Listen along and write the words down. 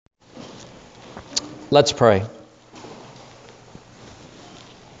Let's pray.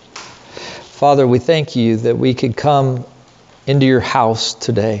 Father, we thank you that we could come into your house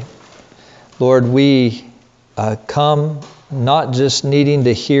today. Lord, we come not just needing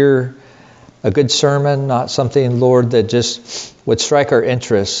to hear a good sermon, not something, Lord, that just would strike our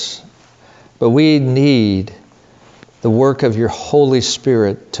interests, but we need the work of your Holy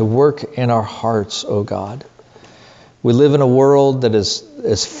Spirit to work in our hearts, O God. We live in a world that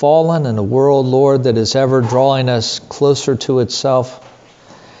is fallen, and a world, Lord, that is ever drawing us closer to itself.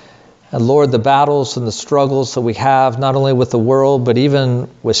 And Lord, the battles and the struggles that we have, not only with the world, but even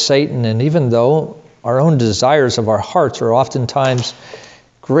with Satan, and even though our own desires of our hearts are oftentimes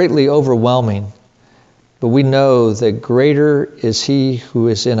greatly overwhelming, but we know that greater is he who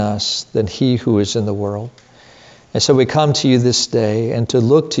is in us than he who is in the world. And so we come to you this day and to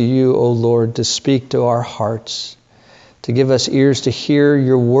look to you, O Lord, to speak to our hearts, to give us ears to hear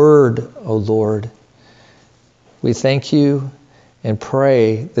your word, O Lord. We thank you and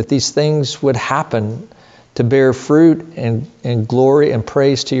pray that these things would happen to bear fruit and glory and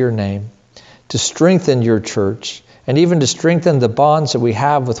praise to your name, to strengthen your church, and even to strengthen the bonds that we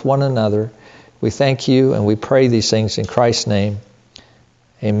have with one another. We thank you and we pray these things in Christ's name.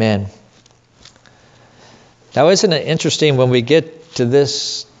 Amen. Now, isn't it interesting when we get to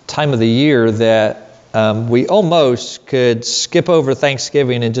this time of the year that we almost could skip over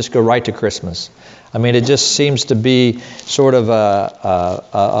Thanksgiving and just go right to Christmas? I mean, it just seems to be sort of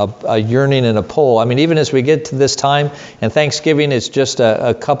a yearning and a pull. I mean, even as we get to this time, and Thanksgiving is just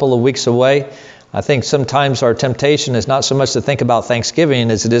a couple of weeks away, I think sometimes our temptation is not so much to think about Thanksgiving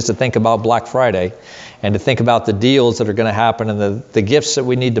as it is to think about Black Friday and to think about the deals that are going to happen and the gifts that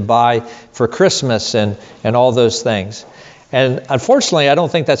we need to buy for Christmas and all those things. And unfortunately, I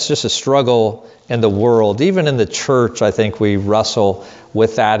don't think that's just a struggle in the world. Even in the church, I think we wrestle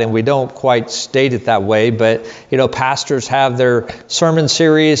with that, and we don't quite state it that way. But, pastors have their sermon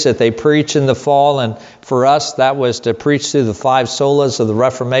series that they preach in the fall, and for us, that was to preach through the 5 solas of the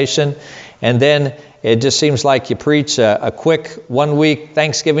Reformation. And then it just seems like you preach a quick 1-week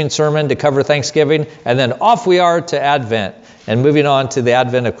Thanksgiving sermon to cover Thanksgiving, and then off we are to Advent and moving on to the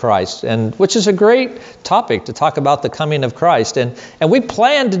advent of Christ, and which is a great topic to talk about the coming of Christ. And we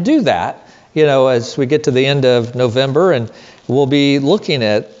plan to do that, as we get to the end of November, and we'll be looking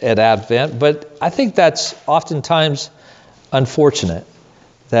at Advent. But I think that's oftentimes unfortunate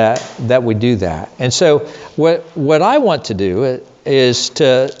that we do that. And so what I want to do is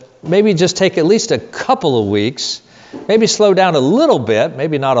to maybe just take at least a couple of weeks, maybe slow down a little bit,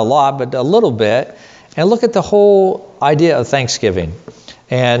 maybe not a lot, but a little bit, and look at the whole idea of Thanksgiving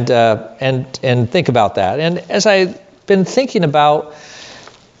and think about that. And as I've been thinking about,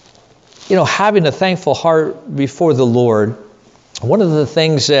 having a thankful heart before the Lord, one of the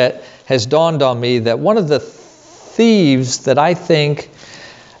things that has dawned on me, that one of the thieves that I think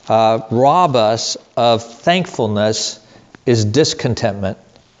rob us of thankfulness is discontentment.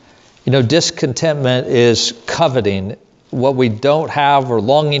 Discontentment is coveting what we don't have or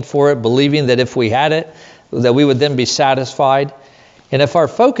longing for it, believing that if we had it, that we would then be satisfied. And if our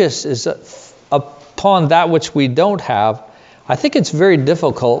focus is upon that which we don't have, I think it's very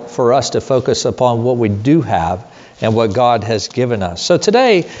difficult for us to focus upon what we do have and what God has given us. So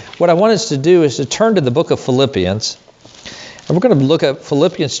today, what I want us to do is to turn to the book of Philippians. And we're going to look at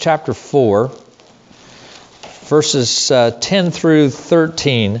Philippians chapter 4, verses 10 through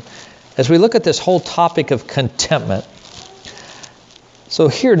 13, as we look at this whole topic of contentment. So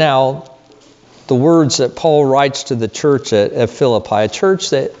here now, the words that Paul writes to the church at Philippi, a church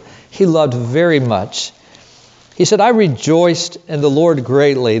that he loved very much. He said, I rejoiced in the Lord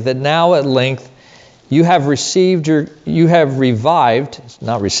greatly that now at length you have revived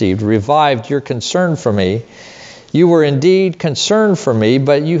your concern for me. You were indeed concerned for me,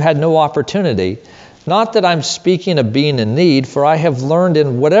 but you had no opportunity. Not that I'm speaking of being in need, for I have learned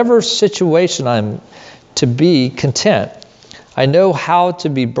in whatever situation I'm to be content. I know how to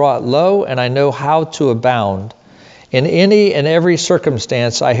be brought low, and I know how to abound. In any and every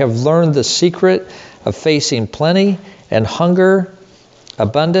circumstance, I have learned the secret of facing plenty and hunger,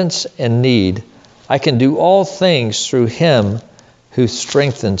 abundance and need. I can do all things through him who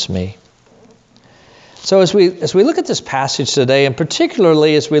strengthens me. So as we look at this passage today, and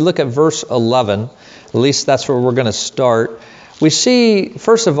particularly as we look at verse 11, at least that's where we're going to start, we see,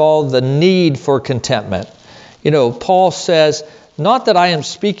 first of all, the need for contentment. Paul says, not that I am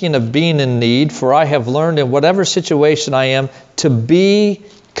speaking of being in need, for I have learned in whatever situation I am to be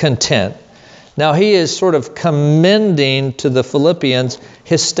content. Now, he is sort of commending to the Philippians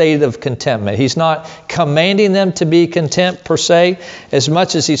his state of contentment. He's not commanding them to be content per se, as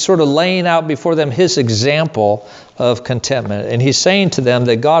much as he's sort of laying out before them his example of contentment. And he's saying to them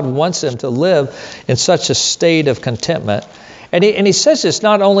that God wants them to live in such a state of contentment. And he says this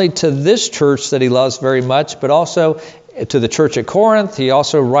not only to this church that he loves very much, but also to the church at Corinth. He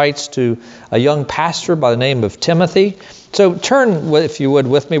also writes to a young pastor by the name of Timothy. So turn, if you would,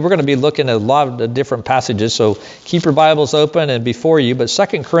 with me. We're going to be looking at a lot of different passages, so keep your Bibles open and before you. But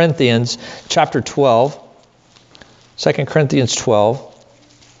 2 Corinthians chapter 12, 2 Corinthians 12,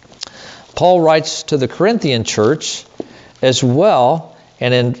 Paul writes to the Corinthian church as well.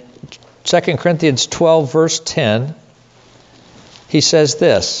 And in 2 Corinthians 12, verse 10, he says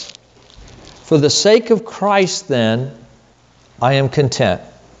this, "For the sake of Christ, then, I am content."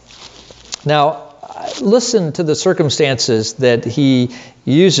 Now, listen to the circumstances that he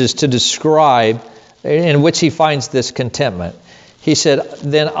uses to describe in which he finds this contentment. He said,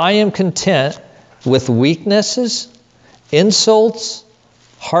 "Then I am content with weaknesses, insults,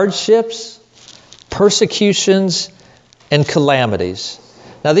 hardships, persecutions, and calamities."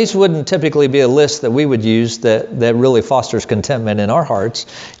 Now, these wouldn't typically be a list that we would use that really fosters contentment in our hearts.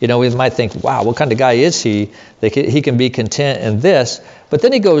 You know, we might think, wow, what kind of guy is he that he can be content in this? But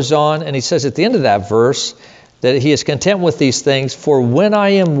then he goes on and he says at the end of that verse that he is content with these things, "For when I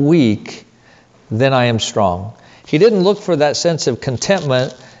am weak, then I am strong." He didn't look for that sense of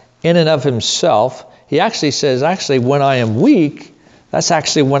contentment in and of himself. He actually says, when I am weak, that's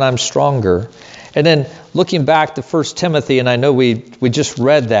actually when I'm stronger. And then looking back to 1 Timothy, and I know we just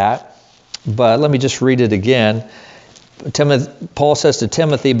read that, but let me just read it again. Paul says to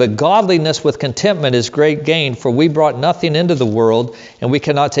Timothy, "But godliness with contentment is great gain, for we brought nothing into the world, and we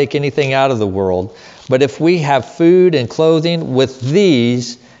cannot take anything out of the world. But if we have food and clothing, with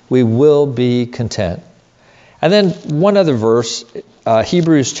these we will be content." And then one other verse,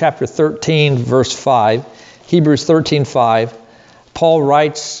 Hebrews chapter 13, verse 5. Hebrews 13:5. Paul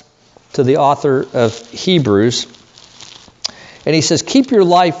writes to the author of Hebrews, and he says, "Keep your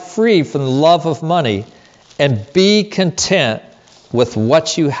life free from the love of money, and be content with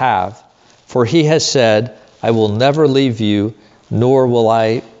what you have. For he has said, I will never leave you, nor will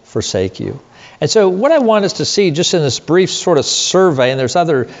I forsake you." And so what I want us to see just in this brief sort of survey, and there's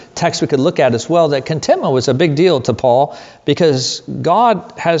other texts we could look at as well, that contentment was a big deal to Paul because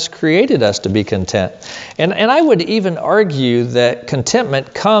God has created us to be content. And I would even argue that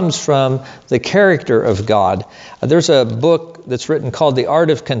contentment comes from the character of God. There's a book that's written called The Art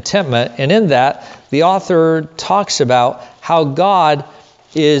of Contentment, and in that the author talks about how God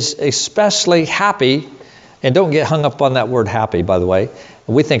is especially happy, and don't get hung up on that word happy, by the way.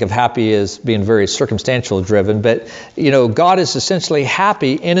 We think of happy as being very circumstantial driven, but God is essentially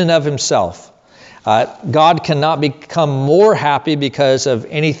happy in and of himself. God cannot become more happy because of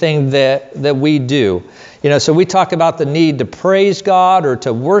anything that we do. So we talk about the need to praise God or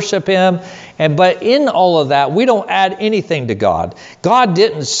to worship him, but in all of that, we don't add anything to God. God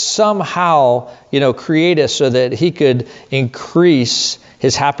didn't somehow, create us so that he could increase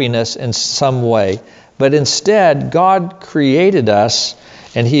his happiness in some way. But instead, God created us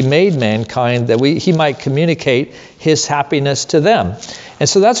and he made mankind that he might communicate his happiness to them. And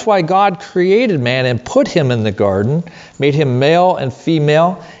so that's why God created man and put him in the garden, made him male and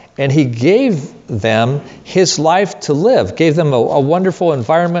female, and he gave them his life to live, gave them a wonderful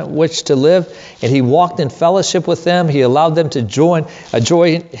environment in which to live, and he walked in fellowship with them. He allowed them to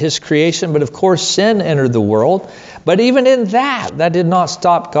enjoy his creation, but of course sin entered the world. But even in that did not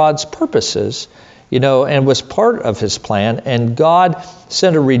stop God's purposes, and was part of his plan. And God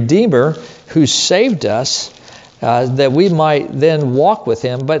sent a Redeemer who saved us that we might then walk with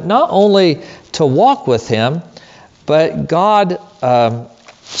him. But not only to walk with him, but God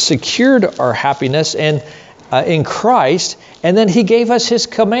secured our happiness and in Christ, and then he gave us his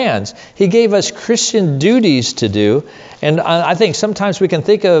commands. He gave us Christian duties to do. And I think sometimes we can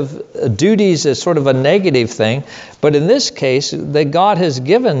think of duties as sort of a negative thing, but in this case, that God has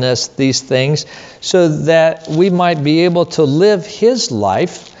given us these things so that we might be able to live his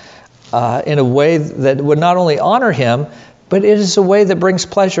life in a way that would not only honor him, but it is a way that brings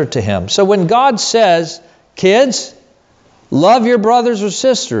pleasure to him. So when God says, kids, love your brothers or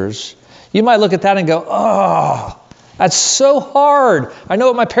sisters, you might look at that and go, oh, that's so hard. I know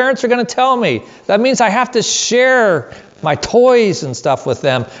what my parents are going to tell me. That means I have to share my toys and stuff with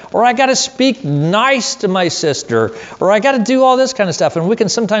them, or I got to speak nice to my sister, or I got to do all this kind of stuff. And we can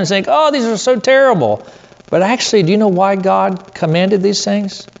sometimes think, oh, these are so terrible. But actually, do you know why God commanded these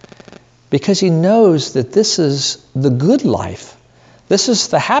things? Because he knows that this is the good life. This is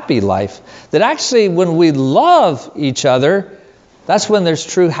the happy life. That actually when we love each other, that's when there's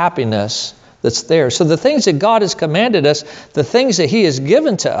true happiness that's there. So the things that God has commanded us, the things that He has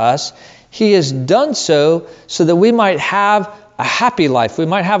given to us, He has done so that we might have a happy life. We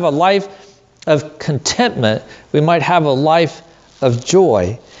might have a life of contentment. We might have a life of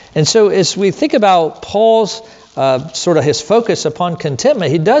joy. And so as we think about Paul's sort of his focus upon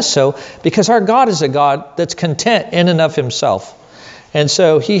contentment, he does so because our God is a God that's content in and of Himself. And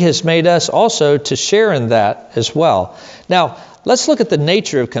so He has made us also to share in that as well. Now, let's look at the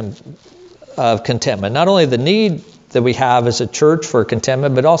nature of contentment. Not only the need that we have as a church for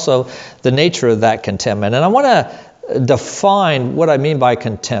contentment, but also the nature of that contentment. And I want to define what I mean by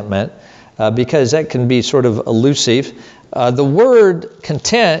contentment because that can be sort of elusive. The word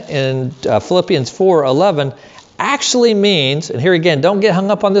content in Philippians 4:11 actually means, and here again, don't get hung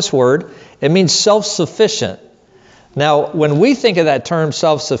up on this word, it means self-sufficient. Now, when we think of that term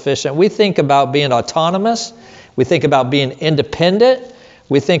self-sufficient, we think about being autonomous, we think about being independent,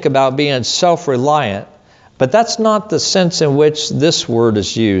 we think about being self-reliant. But that's not the sense in which this word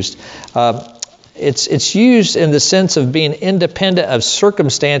is used. It's used in the sense of being independent of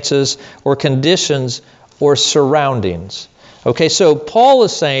circumstances or conditions or surroundings. Okay, so Paul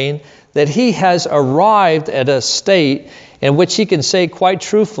is saying that he has arrived at a state in which he can say quite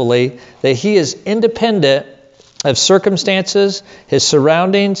truthfully that he is independent of circumstances, his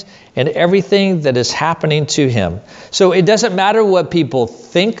surroundings, and everything that is happening to him. So it doesn't matter what people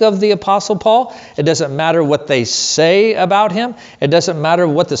think of the Apostle Paul. It doesn't matter what they say about him. It doesn't matter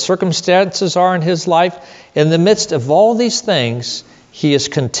what the circumstances are in his life. In the midst of all these things, he is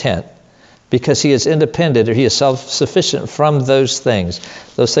content because he is independent or he is self-sufficient from those things.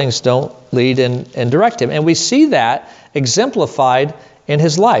 Those things don't lead and direct him. And we see that exemplified in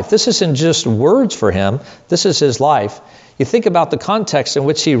his life. This isn't just words for him. This is his life. You think about the context in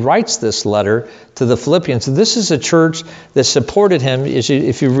which he writes this letter to the Philippians. This is a church that supported him.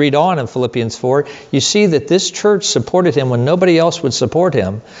 If you read on in Philippians 4, you see that this church supported him when nobody else would support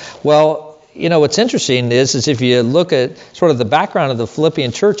him. Well, you know, what's interesting is if you look at sort of the background of the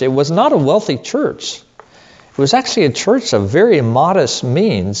Philippian church, it was not a wealthy church. It was actually a church of very modest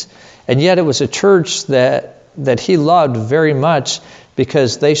means, and yet it was a church that he loved very much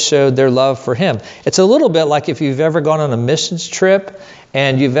because they showed their love for him. It's a little bit like if you've ever gone on a missions trip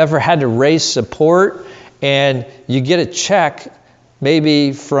and you've ever had to raise support and you get a check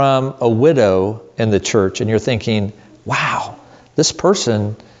maybe from a widow in the church and you're thinking, wow, this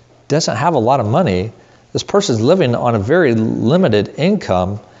person doesn't have a lot of money. This person's living on a very limited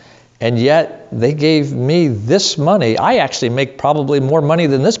income, and yet they gave me this money. I actually make probably more money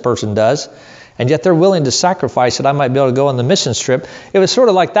than this person does, and yet they're willing to sacrifice that I might be able to go on the mission trip. It was sort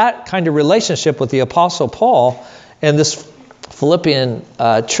of like that kind of relationship with the Apostle Paul and this Philippian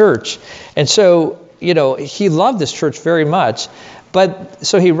church. And so, you know, he loved this church very much. But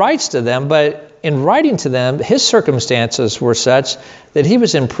so he writes to them, but in writing to them, his circumstances were such that he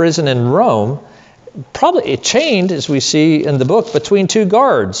was in prison in Rome, probably chained, as we see in the book, between two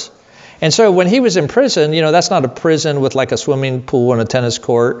guards. And so when he was in prison, you know, that's not a prison with like a swimming pool and a tennis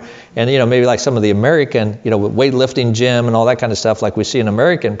court and, you know, maybe like some of the American, you know, weightlifting gym and all that kind of stuff like we see in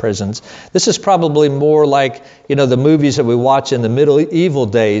American prisons. This is probably more like, you know, the movies that we watch in the medieval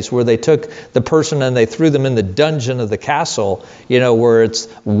days where they took the person and they threw them in the dungeon of the castle, you know, where it's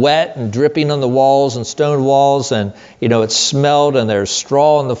wet and dripping on the walls and stone walls and, you know, it's smelled and there's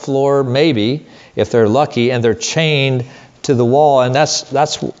straw on the floor, maybe, if they're lucky, and they're chained to the wall, and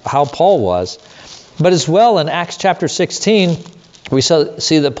that's how Paul was. But as well in Acts chapter 16, we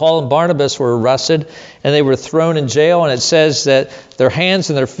see that Paul and Barnabas were arrested and they were thrown in jail, and it says that their hands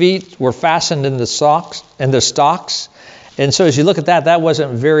and their feet were fastened in the stocks. And so as you look at that, that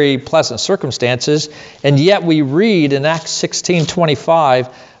wasn't very pleasant circumstances. And yet we read in Acts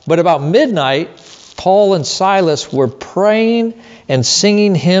 16:25, but about midnight, Paul and Silas were praying and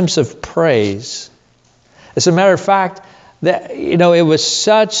singing hymns of praise. As a matter of fact, that, you know, it was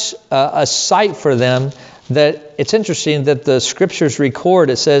such a sight for them that it's interesting that the scriptures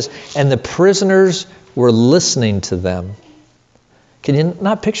record, it says, and the prisoners were listening to them. Can you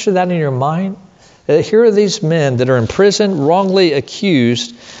not picture that in your mind? Here are these men that are in prison, wrongly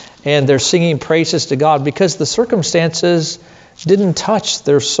accused, and they're singing praises to God because the circumstances didn't touch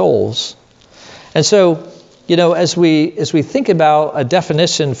their souls. And so, you know, as we think about a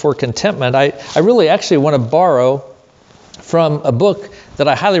definition for contentment, I really actually want to borrow from a book that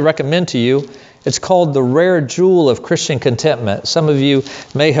I highly recommend to you. It's called The Rare Jewel of Christian Contentment. Some of you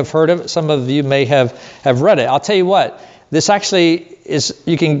may have heard of it. Some of you may have read it. I'll tell you what, this actually is,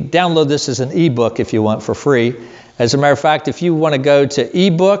 you can download this as an ebook if you want for free. As a matter of fact, if you want to go to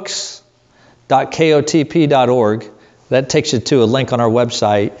ebooks.kotp.org, that takes you to a link on our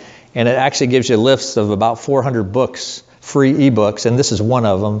website, and it actually gives you a list of about 400 books, free ebooks, and this is one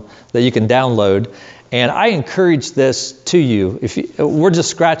of them that you can download. And I encourage this to you. We're just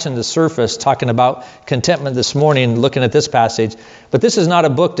scratching the surface talking about contentment this morning, looking at this passage, but this is not a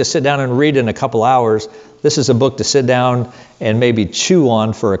book to sit down and read in a couple hours. This is a book to sit down and maybe chew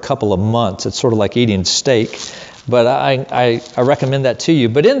on for a couple of months. It's sort of like eating steak, but I recommend that to you.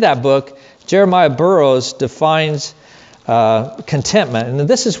 But in that book, Jeremiah Burroughs defines contentment, and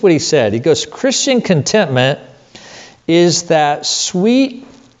this is what he said. He goes, Christian contentment is that sweet,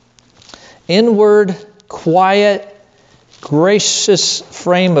 inward, quiet, gracious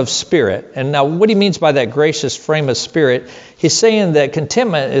frame of spirit. And now what he means by that gracious frame of spirit, he's saying that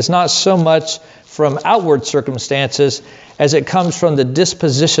contentment is not so much from outward circumstances as it comes from the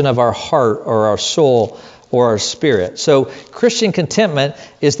disposition of our heart or our soul or our spirit. So Christian contentment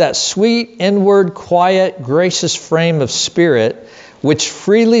is that sweet, inward, quiet, gracious frame of spirit which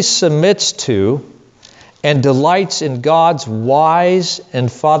freely submits to and delights in God's wise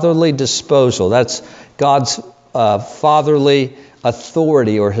and fatherly disposal. That's God's fatherly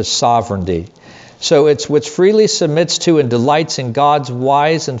authority or his sovereignty. So it's which freely submits to and delights in God's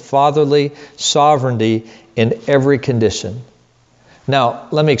wise and fatherly sovereignty in every condition. Now,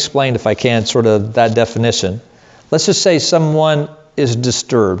 let me explain, if I can, sort of that definition. Let's just say someone is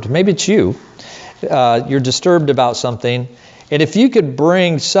disturbed. Maybe it's you. You're disturbed about something. And if you could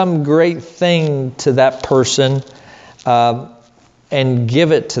bring some great thing to that person and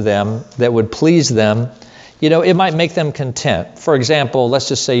give it to them that would please them, it might make them content. For example, let's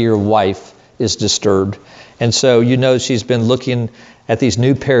just say your wife is disturbed. And so she's been looking at these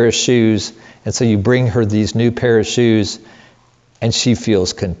new pair of shoes. And so you bring her these new pair of shoes and she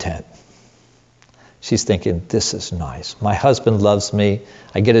feels content. She's thinking, this is nice. My husband loves me.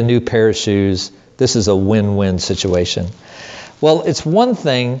 I get a new pair of shoes. This is a win-win situation. Well, it's one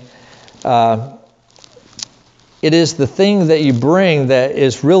thing. It is the thing that you bring that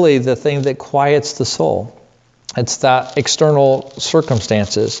is really the thing that quiets the soul. It's that external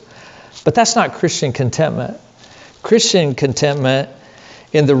circumstances. But that's not Christian contentment. Christian contentment,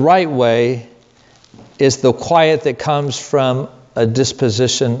 in the right way, is the quiet that comes from a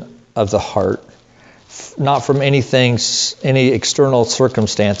disposition of the heart, not from any external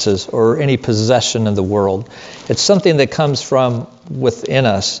circumstances or any possession in the world. It's something that comes from within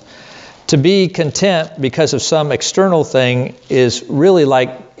us. To be content because of some external thing is really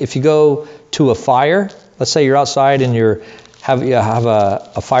like if you go to a fire. Let's say you're outside and you have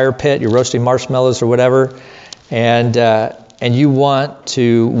a fire pit, you're roasting marshmallows or whatever, and you want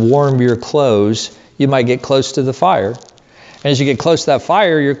to warm your clothes. You might get close to the fire. And as you get close to that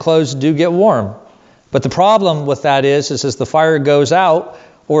fire, your clothes do get warm. But the problem with that is as the fire goes out,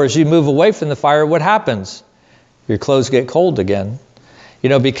 or as you move away from the fire, what happens? Your clothes get cold again.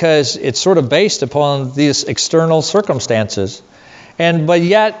 Because it's sort of based upon these external circumstances. But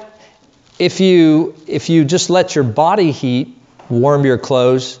yet, if you just let your body heat warm your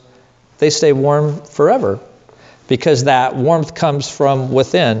clothes, they stay warm forever. Because that warmth comes from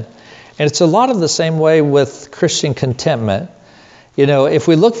within. And it's a lot of the same way with Christian contentment. If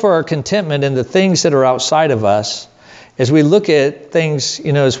we look for our contentment in the things that are outside of us, as we look at things,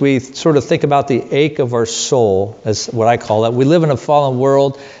 as we sort of think about the ache of our soul, as what I call it, we live in a fallen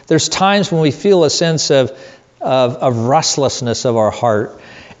world. There's times when we feel a sense of restlessness of our heart.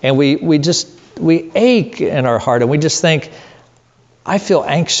 And we ache in our heart and we just think, I feel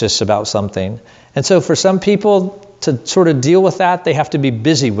anxious about something. And so for some people, to sort of deal with that, they have to be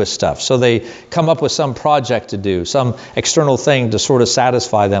busy with stuff. So they come up with some project to do, some external thing to sort of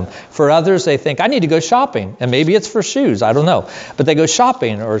satisfy them. For others, they think, I need to go shopping. And maybe it's for shoes, I don't know. But they go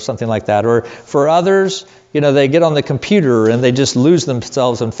shopping or something like that. Or for others, they get on the computer and they just lose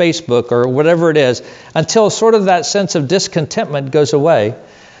themselves on Facebook or whatever it is, until sort of that sense of discontentment goes away.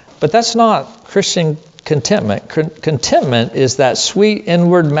 But that's not Christian contentment. Contentment is that sweet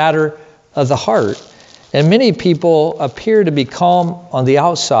inward matter of the heart. And many people appear to be calm on the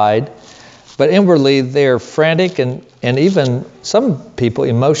outside, but inwardly they're frantic and even some people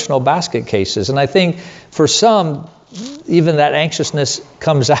emotional basket cases. And I think for some, even that anxiousness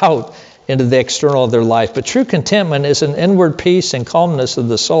comes out into the external of their life. But true contentment is an inward peace and calmness of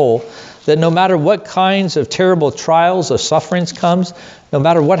the soul that no matter what kinds of terrible trials or sufferings comes, no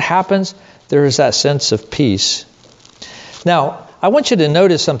matter what happens, there is that sense of peace. Now, I want you to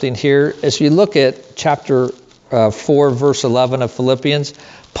notice something here as you look at chapter 4, verse 11 of Philippians.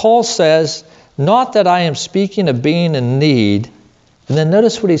 Paul says, not that I am speaking of being in need. And then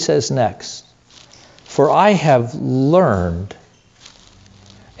notice what he says next. For I have learned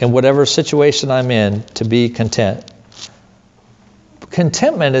in whatever situation I'm in to be content.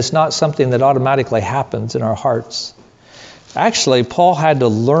 Contentment is not something that automatically happens in our hearts. Actually, Paul had to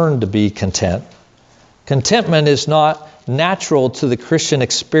learn to be content. Contentment is not natural to the Christian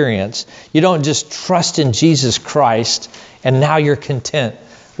experience. You don't just trust in Jesus Christ and now you're content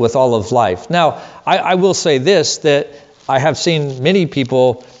with all of life. Now, I will say this, that I have seen many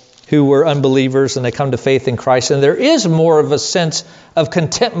people who were unbelievers and they come to faith in Christ, and there is more of a sense of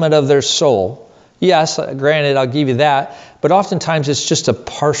contentment of their soul. Yes, granted, I'll give you that, but oftentimes it's just a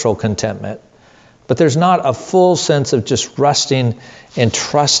partial contentment. But there's not a full sense of just resting and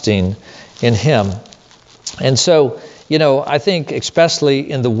trusting in Him. And so, I think especially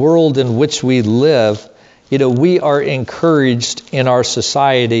in the world in which we live, we are encouraged in our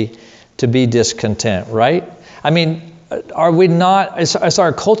society to be discontent, right? I mean, are we not, is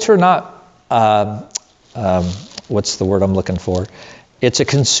our culture not, what's the word I'm looking for? It's a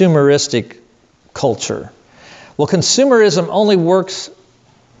consumeristic culture. Well, consumerism only works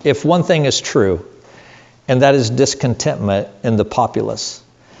if one thing is true, and that is discontentment in the populace.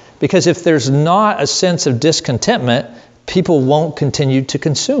 Because if there's not a sense of discontentment, people won't continue to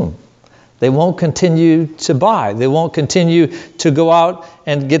consume. They won't continue to buy. They won't continue to go out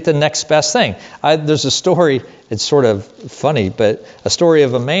and get the next best thing. There's a story, it's sort of funny, but a story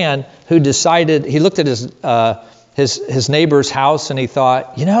of a man who decided, he looked at his neighbor's house and he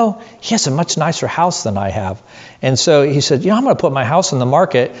thought, he has a much nicer house than I have. And so he said, I'm going to put my house on the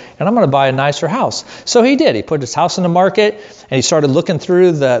market and I'm going to buy a nicer house. So he did. He put his house on the market and he started looking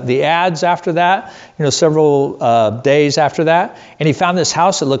through the ads after that, several days after that. And he found this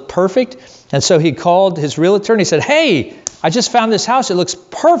house that looked perfect. And so he called his realtor and he said, hey, I just found this house. It looks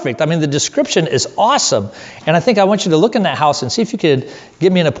perfect. I mean, the description is awesome. And I think I want you to look in that house and see if you could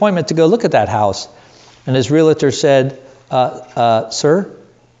give me an appointment to go look at that house. And his realtor said, sir,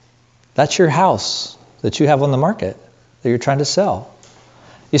 that's your house that you have on the market that you're trying to sell.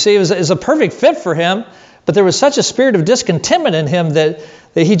 You see, it was a perfect fit for him, but there was such a spirit of discontentment in him that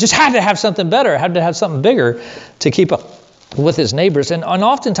he just had to have something better, had to have something bigger to keep up with his neighbors. And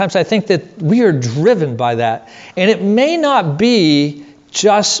oftentimes I think that we are driven by that. And it may not be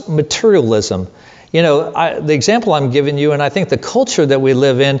just materialism. The example I'm giving you, and I think the culture that we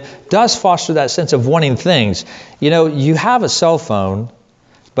live in does foster that sense of wanting things. You have a cell phone,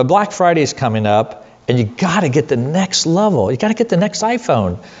 but Black Friday is coming up, and you got to get the next level. You got to get the next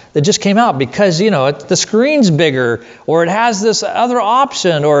iPhone that just came out because, the screen's bigger, or it has this other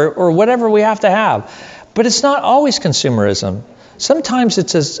option, or whatever we have to have. But it's not always consumerism. Sometimes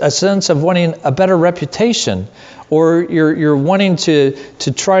it's a sense of wanting a better reputation, or you're wanting to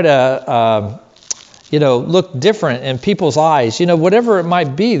try to look different in people's eyes. Whatever it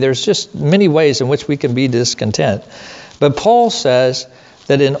might be, there's just many ways in which we can be discontent. But Paul says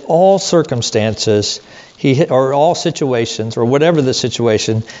that in all circumstances, or all situations, or whatever the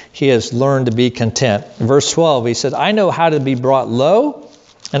situation, he has learned to be content. In verse 12, he said, I know how to be brought low,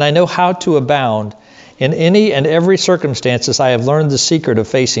 and I know how to abound. In any and every circumstances, I have learned the secret of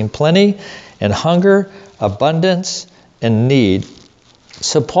facing plenty and hunger, abundance and need.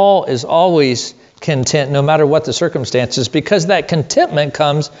 So Paul is always content no matter what the circumstances, because that contentment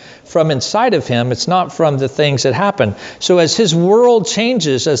comes from inside of him. It's not from the things that happen. So as his world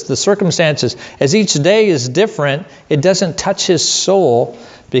changes, as the circumstances, as each day is different, it doesn't touch his soul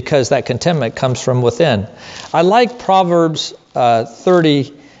because that contentment comes from within. I like Proverbs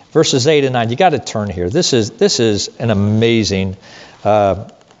 30 verses 8 and 9. You got to turn here. This is an amazing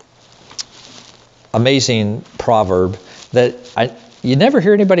proverb that you never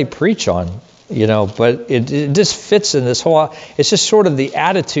hear anybody preach on. But it just fits in this whole, it's just sort of the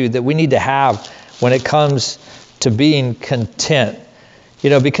attitude that we need to have when it comes to being content.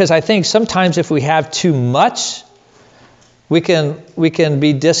 Because I think sometimes if we have too much, we can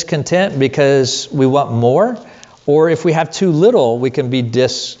be discontent because we want more. Or if we have too little, we can be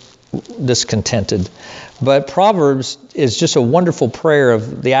discontented. But Proverbs is just a wonderful prayer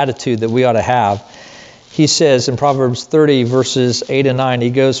of the attitude that we ought to have. He says in Proverbs 30, verses 8 and 9, he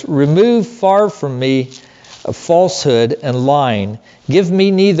goes, remove far from me falsehood and lying. Give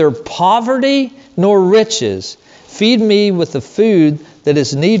me neither poverty nor riches. Feed me with the food that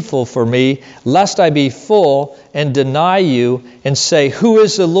is needful for me, lest I be full and deny you and say, who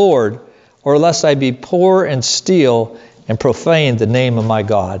is the Lord? Or lest I be poor and steal and profane the name of my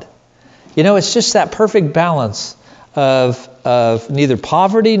God. It's just that perfect balance of neither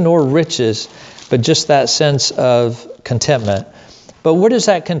poverty nor riches, but just that sense of contentment. But where does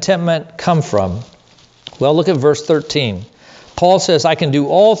that contentment come from? Well, look at verse 13. Paul says, I can do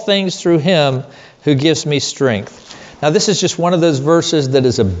all things through him who gives me strength. Now, this is just one of those verses that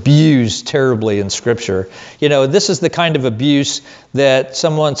is abused terribly in Scripture. This is the kind of abuse that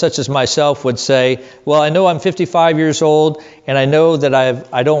someone such as myself would say, well, I know I'm 55 years old, and I know that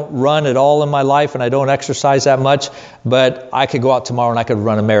I don't run at all in my life, and I don't exercise that much, but I could go out tomorrow and I could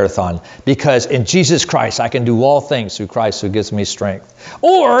run a marathon, because in Jesus Christ, I can do all things through Christ who gives me strength.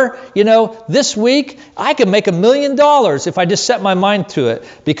 Or, this week, I can make $1 million if I just set my mind to it,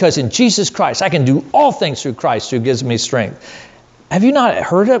 because in Jesus Christ, I can do all things through Christ who gives me strength. Have you not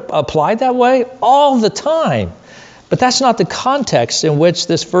heard it applied that way? All the time. But that's not the context in which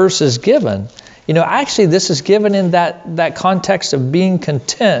this verse is given. Actually, this is given in that context of being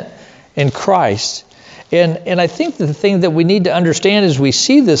content in Christ. And I think the thing that we need to understand as we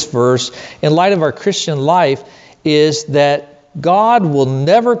see this verse in light of our Christian life is that God will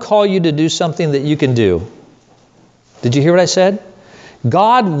never call you to do something that you can do. Did you hear what I said?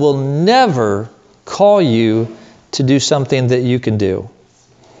 God will never call you to do something that you can do.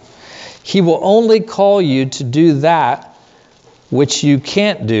 He will only call you to do that which you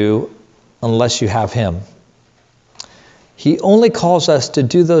can't do unless you have Him. He only calls us to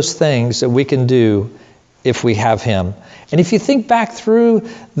do those things that we can do if we have Him. And if you think back through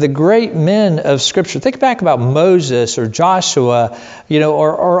the great men of Scripture, think back about Moses or Joshua,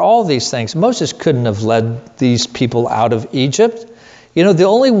 or all these things. Moses couldn't have led these people out of Egypt. The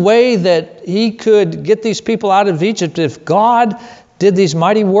only way that he could get these people out of Egypt if God did these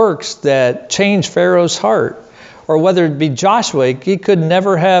mighty works that changed Pharaoh's heart. Or whether it be Joshua, he could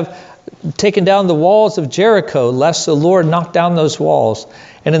never have taken down the walls of Jericho lest the Lord knock down those walls.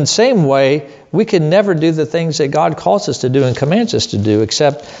 And in the same way, we can never do the things that God calls us to do and commands us to do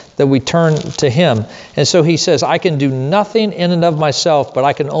except that we turn to Him. And so He says, I can do nothing in and of myself, but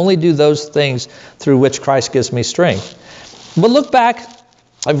I can only do those things through which Christ gives me strength. But look back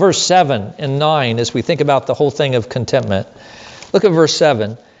at verse 7 and 9 as we think about the whole thing of contentment. Look at verse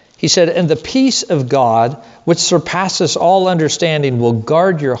 7. He said, and the peace of God, which surpasses all understanding, will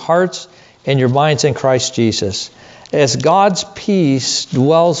guard your hearts and your minds in Christ Jesus. As God's peace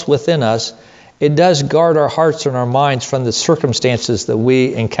dwells within us, it does guard our hearts and our minds from the circumstances that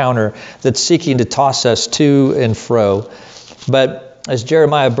we encounter that's seeking to toss us to and fro. But as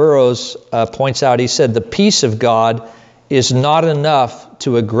Jeremiah Burroughs points out, he said, the peace of God is not enough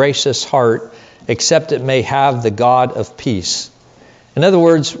to a gracious heart, except it may have the God of peace. In other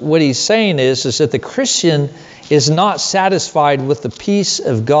words, what he's saying is that the Christian is not satisfied with the peace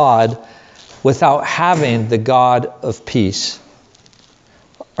of God without having the God of peace.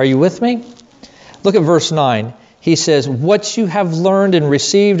 Are you with me? Look at verse 9. He says, what you have learned and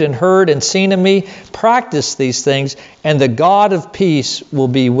received and heard and seen in me, practice these things, and the God of peace will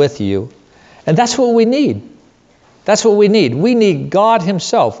be with you. And that's what we need. That's what we need. We need God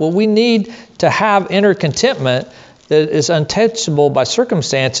Himself. What we need to have inner contentment that is untouchable by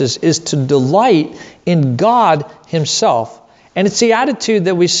circumstances is to delight in God Himself. And it's the attitude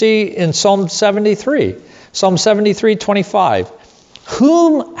that we see in Psalm 73. Psalm 73:25.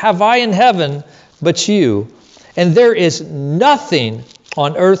 Whom have I in heaven but you? And there is nothing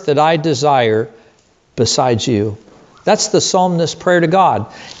on earth that I desire besides you. That's the psalmist's prayer to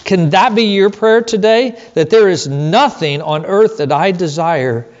God. Can that be your prayer today? That there is nothing on earth that I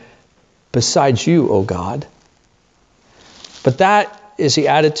desire besides you, O God. But that is the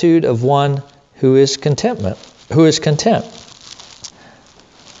attitude of one who is content.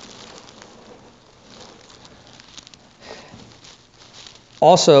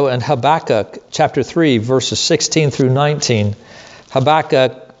 Also in Habakkuk chapter 3, verses 16 through 19,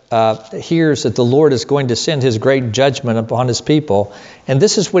 Habakkuk hears that the Lord is going to send His great judgment upon His people. And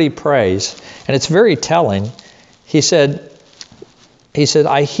this is what he prays. And it's very telling. He said,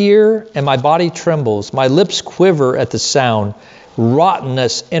 I hear and my body trembles. My lips quiver at the sound.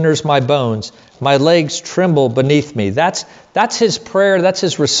 Rottenness enters my bones. My legs tremble beneath me. That's his prayer. That's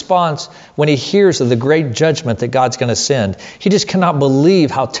his response when he hears of the great judgment that God's going to send. He just cannot believe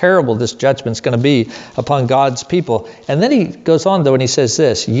how terrible this judgment's going to be upon God's people. And then he goes on, though, and he says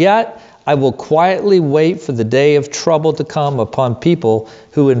this, yet I will quietly wait for the day of trouble to come upon people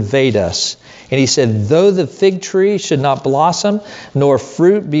who invade us. And he said, though the fig tree should not blossom, nor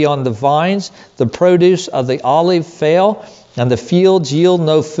fruit be on the vines, the produce of the olive fail, and the fields yield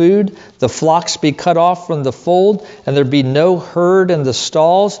no food, the flocks be cut off from the fold, and there be no herd in the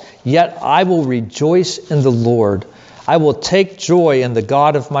stalls, yet I will rejoice in the Lord. I will take joy in the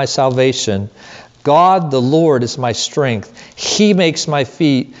God of my salvation. God, the Lord, is my strength. He makes my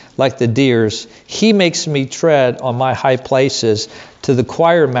feet like the deer's. He makes me tread on my high places, to the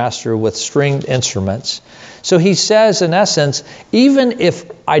choir master with stringed instruments. So he says, in essence, even if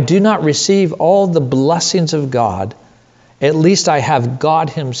I do not receive all the blessings of God, at least I have God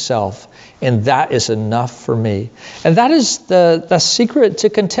himself, and that is enough for me. And that is the secret to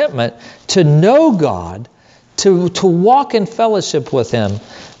contentment, to know God, to walk in fellowship with him,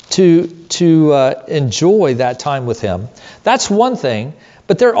 to enjoy that time with him. That's one thing.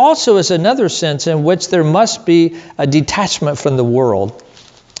 But there also is another sense in which there must be a detachment from the world.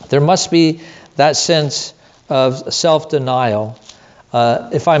 There must be that sense of self-denial.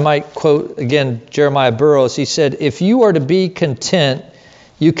 If I might quote again Jeremiah Burroughs, he said, if you are to be content,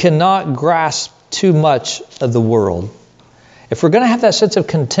 you cannot grasp too much of the world. If we're going to have that sense of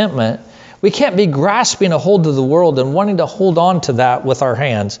contentment, we can't be grasping a hold of the world and wanting to hold on to that with our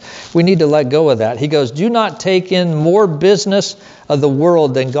hands. We need to let go of that. He goes, do not take in more business of the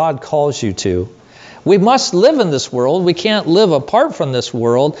world than God calls you to. We must live in this world. We can't live apart from this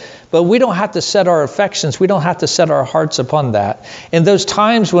world, but we don't have to set our affections. We don't have to set our hearts upon that. In those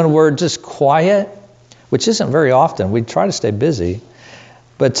times when we're just quiet, which isn't very often, we try to stay busy.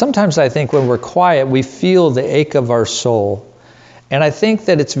 But sometimes I think when we're quiet, we feel the ache of our soul. And I think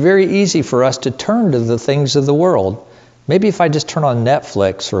that it's very easy for us to turn to the things of the world. Maybe if I just turn on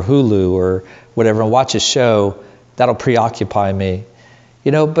Netflix or Hulu or whatever and watch a show, that'll preoccupy me.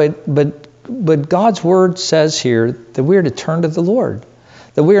 But God's word says here that we are to turn to the Lord,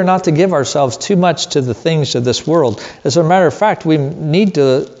 that we are not to give ourselves too much to the things of this world. As a matter of fact, we need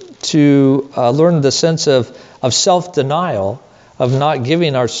to learn the sense of self-denial, of not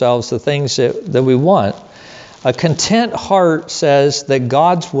giving ourselves the things that we want. A content heart says that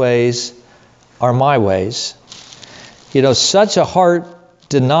God's ways are my ways. Such a heart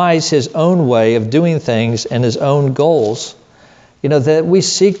denies his own way of doing things and his own goals. That we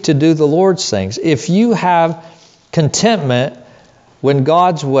seek to do the Lord's things. If you have contentment when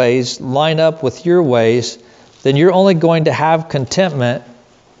God's ways line up with your ways, then you're only going to have contentment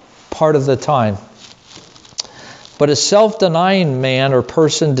part of the time. But a self-denying man or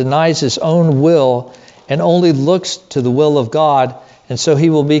person denies his own will and only looks to the will of God, and so he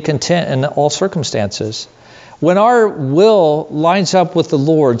will be content in all circumstances. When our will lines up with the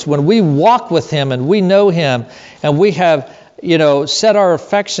Lord's, when we walk with him and we know him and we have set our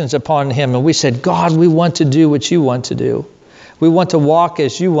affections upon him and we said, God, we want to do what you want to do. We want to walk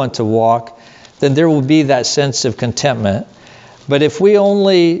as you want to walk. Then there will be that sense of contentment. But if we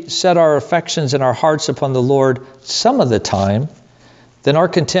only set our affections and our hearts upon the Lord some of the time, then our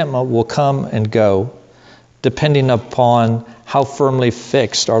contentment will come and go, depending upon how firmly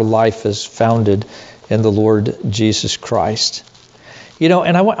fixed our life is founded in the Lord Jesus Christ.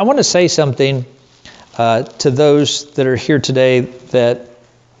 And I want to say something to those that are here today that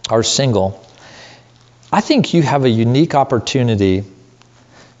are single. I think you have a unique opportunity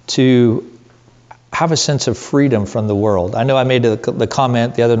to have a sense of freedom from the world. I know I made the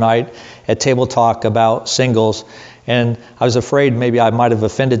comment the other night at Table Talk about singles, and I was afraid maybe I might have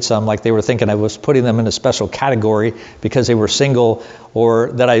offended some, like they were thinking I was putting them in a special category because they were single,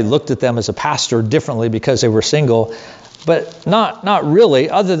 or that I looked at them as a pastor differently because they were single. But not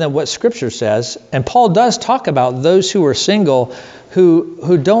really, other than what Scripture says. And Paul does talk about those who are single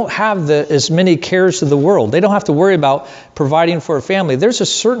who don't have as many cares of the world. They don't have to worry about providing for a family. There's a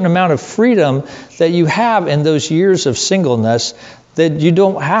certain amount of freedom that you have in those years of singleness that you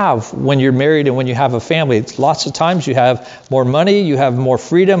don't have when you're married and when you have a family. Lots of times you have more money, you have more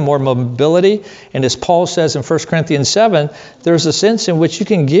freedom, more mobility. And as Paul says in 1 Corinthians 7, there's a sense in which you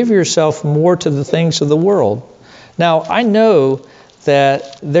can give yourself more to the things of the world. Now, I know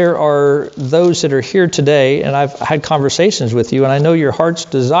that there are those that are here today, and I've had conversations with you, and I know your heart's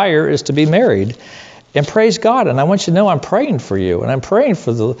desire is to be married. And praise God, and I want you to know I'm praying for you, and I'm praying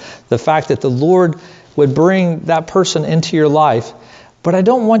for the fact that the Lord would bring that person into your life. But I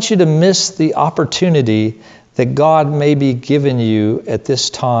don't want you to miss the opportunity that God may be giving you at this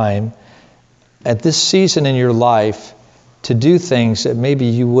time, at this season in your life, to do things that maybe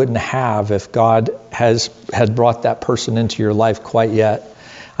you wouldn't have if God had brought that person into your life quite yet.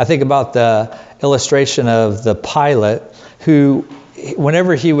 I think about the illustration of the pilot who,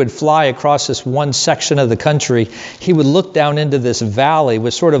 whenever he would fly across this one section of the country, he would look down into this valley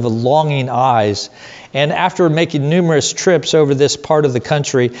with sort of longing eyes. And after making numerous trips over this part of the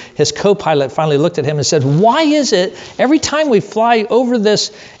country, his co-pilot finally looked at him and said, why is it every time we fly over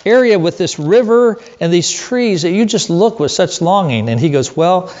this area with this river and these trees that you just look with such longing? And he goes,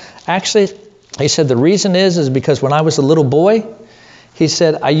 well, actually, he said, the reason is because when I was a little boy, he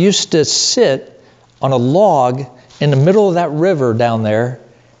said, I used to sit on a log in the middle of that river down there,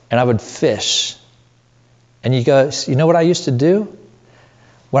 and I would fish. And you go, you know what I used to do?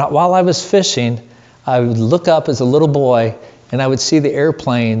 While I was fishing, I would look up as a little boy and I would see the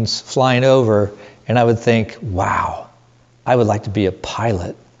airplanes flying over and I would think, wow, I would like to be a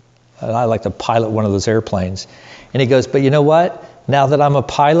pilot. I'd like to pilot one of those airplanes. And he goes, but you know what? Now that I'm a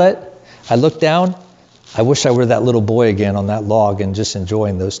pilot, I look down, I wish I were that little boy again on that log and just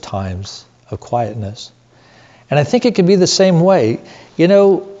enjoying those times of quietness. And I think it could be the same way. You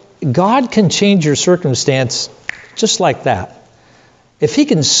know, God can change your circumstance just like that. If he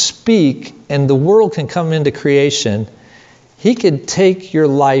can speak and the world can come into creation, he could take your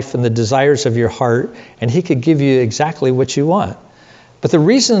life and the desires of your heart and he could give you exactly what you want. But the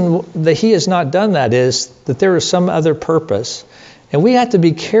reason that he has not done that is that there is some other purpose. And we have to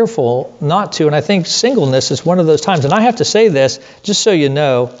be careful not to. And I think singleness is one of those times. And I have to say this, just so you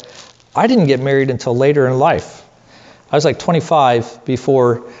know, I didn't get married until later in life. I was like 25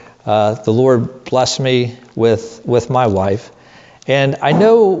 before the Lord blessed me with my wife. And I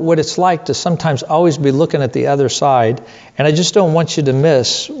know what it's like to sometimes always be looking at the other side. And I just don't want you to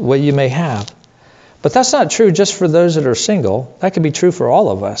miss what you may have. But that's not true just for those that are single. That could be true for all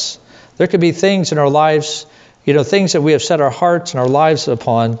of us. There could be things in our lives, you know, things that we have set our hearts and our lives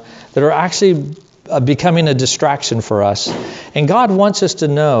upon that are actually becoming a distraction for us. And God wants us to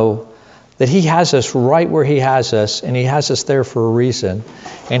know that he has us right where he has us, and he has us there for a reason.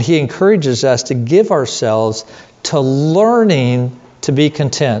 And he encourages us to give ourselves to learning to be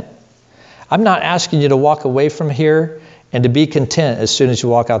content. I'm not asking you to walk away from here and to be content as soon as you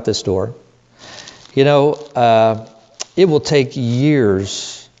walk out this door. You know, it will take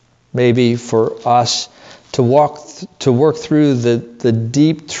years maybe for us to work through the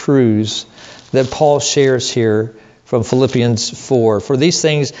deep truths that Paul shares here from Philippians 4, for these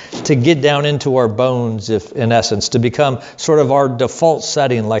things to get down into our bones, if in essence, to become sort of our default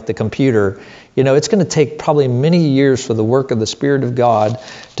setting like the computer. You know, it's going to take probably many years for the work of the Spirit of God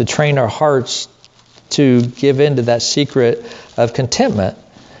to train our hearts to give into that secret of contentment.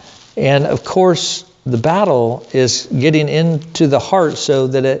 And of course, the battle is getting into the heart so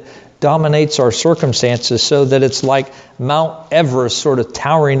that it dominates our circumstances, so that it's like Mount Everest sort of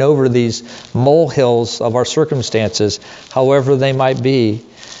towering over these molehills of our circumstances, however they might be.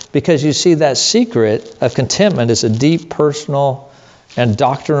 Because you see, that secret of contentment is a deep personal and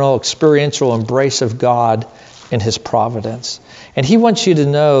doctrinal experiential embrace of God in his providence. And he wants you to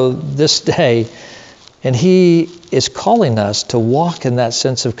know this day, and he is calling us to walk in that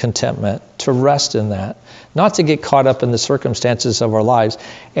sense of contentment, to rest in that, not to get caught up in the circumstances of our lives.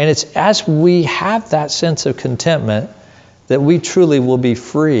 And it's as we have that sense of contentment that we truly will be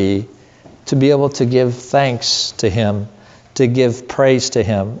free to be able to give thanks to him, to give praise to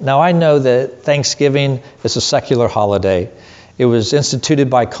him. Now, I know that Thanksgiving is a secular holiday. It was instituted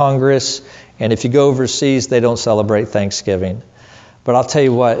by Congress, and if you go overseas, they don't celebrate Thanksgiving. But I'll tell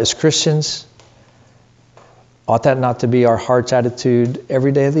you what, as Christians, ought that not to be our heart's attitude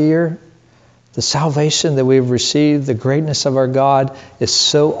every day of the year? The salvation that we've received, the greatness of our God is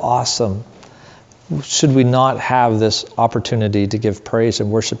so awesome. Should we not have this opportunity to give praise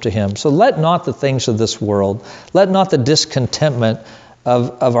and worship to him? So let not the things of this world, let not the discontentment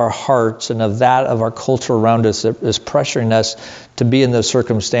of our hearts and of our culture around us that is pressuring us to be in those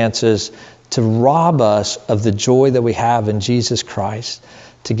circumstances, to rob us of the joy that we have in Jesus Christ,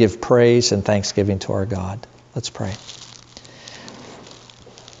 to give praise and thanksgiving to our God. Let's pray.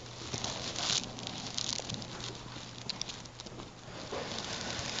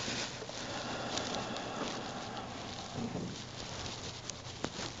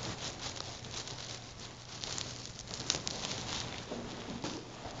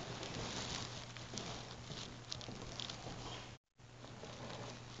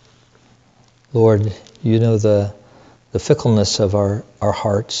 Lord, you know the fickleness of our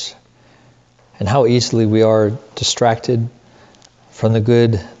hearts and how easily we are distracted from the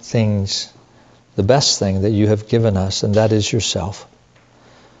good things, the best thing that you have given us, and that is yourself.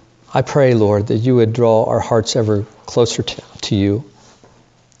 I pray, Lord, that you would draw our hearts ever closer to you.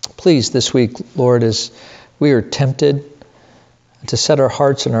 Please, this week, Lord, as we are tempted to set our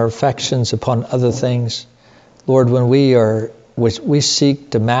hearts and our affections upon other things, Lord, when we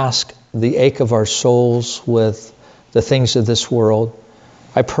seek to mask the ache of our souls with the things of this world,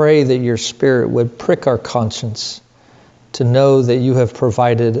 I pray that your Spirit would prick our conscience to know that you have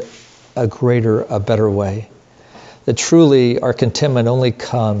provided a better way. That truly our contentment only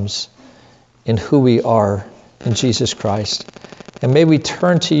comes in who we are in Jesus Christ. And may we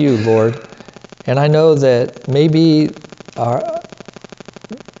turn to you, Lord. And I know that maybe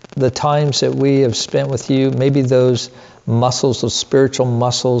the times that we have spent with you, maybe those spiritual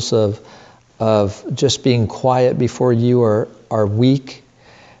muscles of just being quiet before you are weak.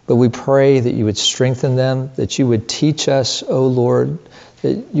 But we pray that you would strengthen them, that you would teach us, O Lord,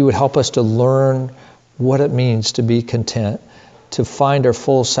 that you would help us to learn what it means to be content, to find our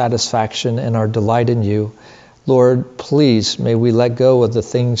full satisfaction and our delight in you. Lord, please, may we let go of the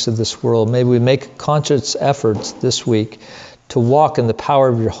things of this world. May we make conscious efforts this week to walk in the power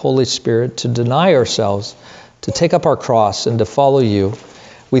of your Holy Spirit, to deny ourselves, to take up our cross and to follow you.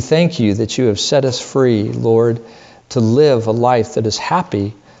 We thank you that you have set us free, Lord, to live a life that is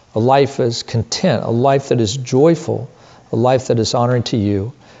happy, a life that is content, a life that is joyful, a life that is honoring to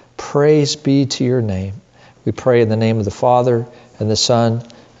you. Praise be to your name. We pray in the name of the Father, and the Son,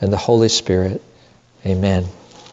 and the Holy Spirit. Amen.